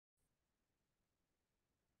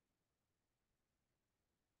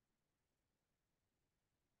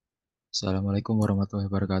Assalamualaikum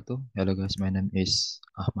warahmatullahi wabarakatuh. Hello guys, my name is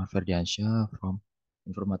Achmad Ferdiansyah from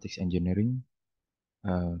Informatics Engineering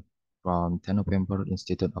uh, from 10 November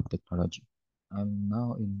Institute of Technology. I'm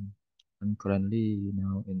now in, I'm currently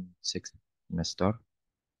now in sixth semester,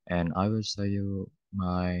 and I will show you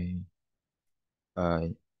my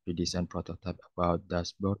redesign prototype about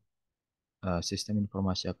dashboard System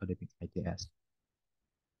Informasi Academic ITS.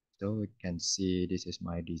 So we can see this is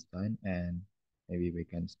my design, and maybe we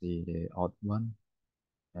can see the out one.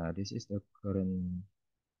 This is the current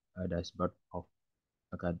dashboard of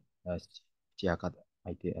SIAKAD, uh, SIAKAD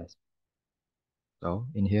ITS.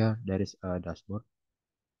 So in here there is a dashboard,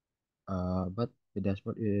 but the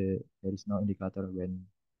dashboard there is no indicator when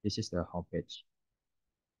this is the home page.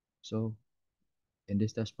 So in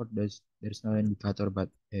this dashboard there's no indicator, but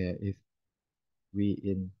if we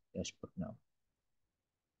in dashboard now,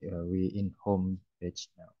 we in home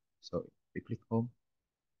page now. So we click home,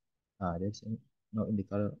 there's no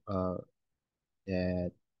indicator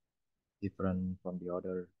that different from the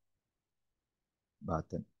other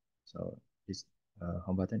button. So this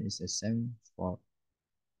home button is the same for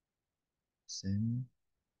same.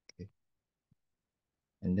 Okay.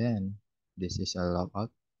 And then this is a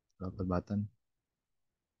logout button,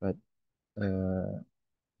 but uh,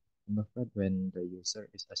 I'm afraid when the user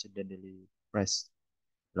is accidentally press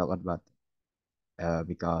logout button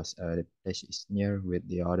because the page is near with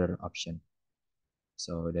the other option,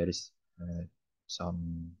 so there is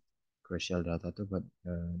some crucial data too, but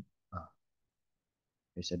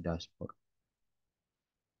there's a dashboard,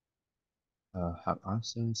 have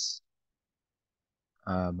access,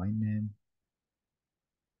 my name,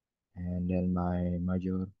 and then my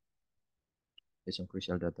major. There's some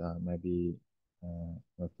crucial data, maybe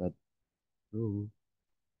afraid through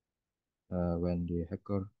when the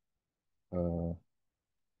hacker uh,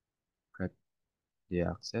 crack the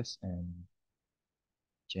access and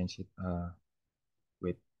change it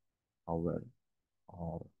with power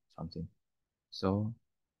or something. So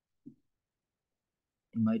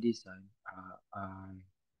in my design, I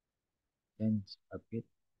changed a bit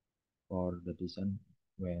for the design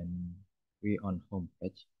when we on home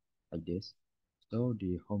page like this. So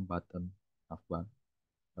the home button of one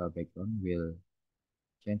background will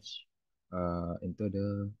change into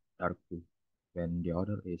the dark blue when the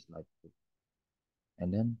other is light blue.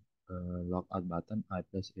 And then logout button I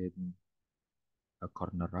place in a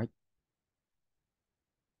corner right,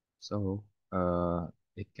 so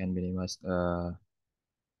it can minimize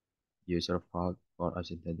user fault for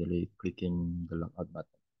accidentally clicking the logout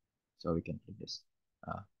button. So we can click this.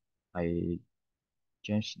 I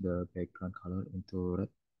change the background color into red,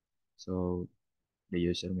 so the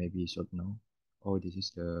user maybe should know, oh, this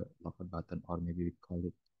is the logout button, or maybe we call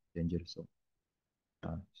it danger zone.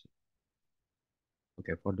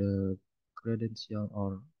 Okay, for the credential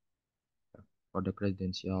or for the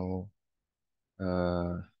credential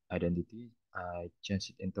uh, identity, I change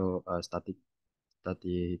it into a static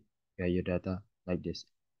value data like this.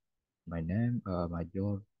 My name, my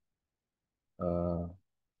job, uh,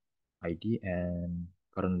 ID, and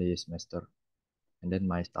currently semester, and then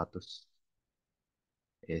my status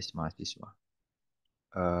is mahasiswa.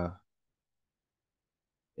 Uh,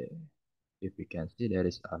 if we can see, there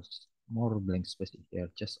is a more blank space in here,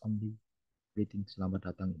 just only greeting selamat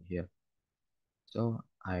datang in here. So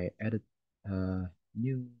I added a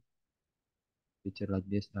new feature like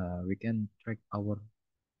this. We can track our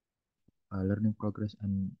learning progress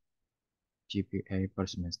and GPA per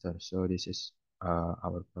semester. So this is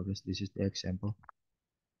our progress. This is the example.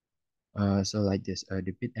 So like this,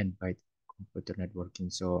 the bit and byte computer networking.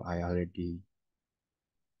 So I already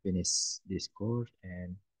finished this course,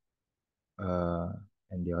 uh,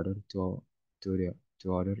 and the other two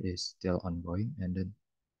other is still ongoing. And then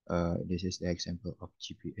this is the example of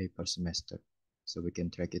GPA per semester. So we can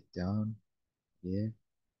track it down here,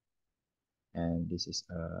 and this is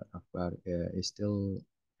about it still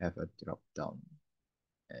have a drop down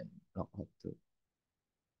and log out too.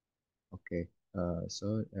 Okay,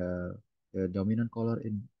 so the dominant color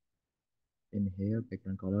in here,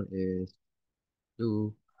 background color is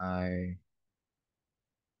blue. I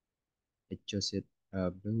chose it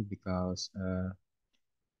blue because the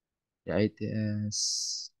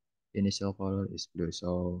ITS initial color is blue,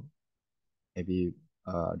 so maybe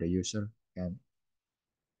the user can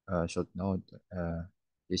should know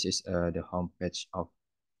this is the home page of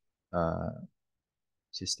uh,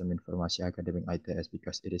 System Informasi Academic ITS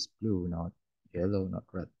because it is blue, not yellow, not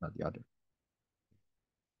red, not the other.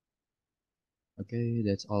 Okay,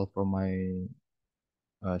 that's all from my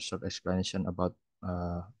short explanation about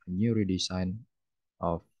a new redesign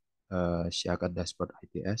of SIAKAD dashboard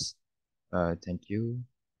ITS. Thank you.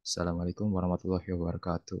 Assalamualaikum warahmatullahi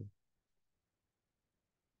wabarakatuh.